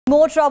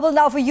More trouble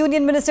now for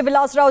Union Minister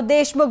Vilasrao.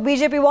 Deshmukh.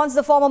 BJP wants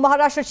the former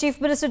Maharashtra Chief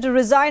Minister to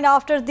resign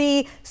after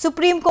the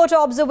Supreme Court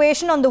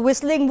observation on the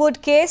Whistling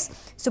Wood case.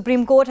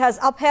 Supreme Court has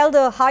upheld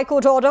a High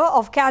Court order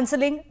of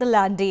cancelling the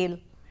land deal.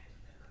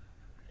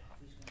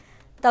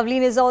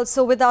 Tavleen is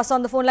also with us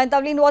on the phone line.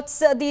 Tavleen, what's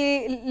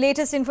the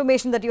latest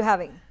information that you're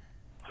having?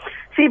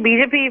 See,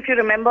 BJP, if you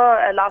remember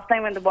last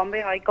time when the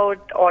Bombay High Court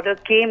order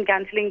came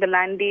cancelling the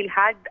land deal,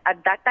 had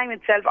at that time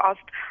itself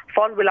asked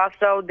for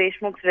Vilasrao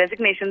Deshmukh's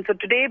resignation. So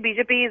today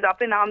BJP is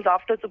up in arms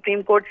after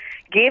Supreme Court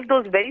gave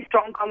those very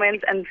strong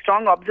comments and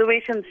strong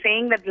observations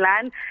saying that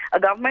land, a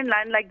government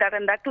land like that,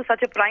 and that to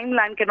such a prime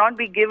land, cannot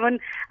be given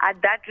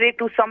at that rate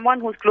to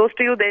someone who's close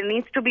to you. There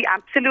needs to be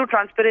absolute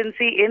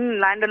transparency in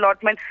land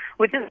allotment,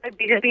 which is why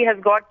BJP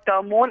has got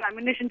more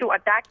ammunition to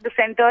attack the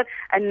centre,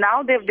 and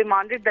now they've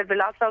demanded that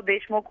Vilasrao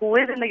Deshmukh, who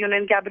is in the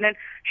Union Cabinet,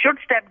 should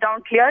step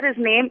down, clear his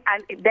name,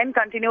 and then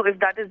continue if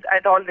that is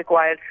at all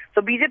required.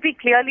 So BJP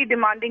clearly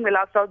demanding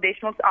Vilasrao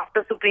Deshmukh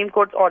after Supreme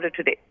Court's order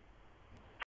today.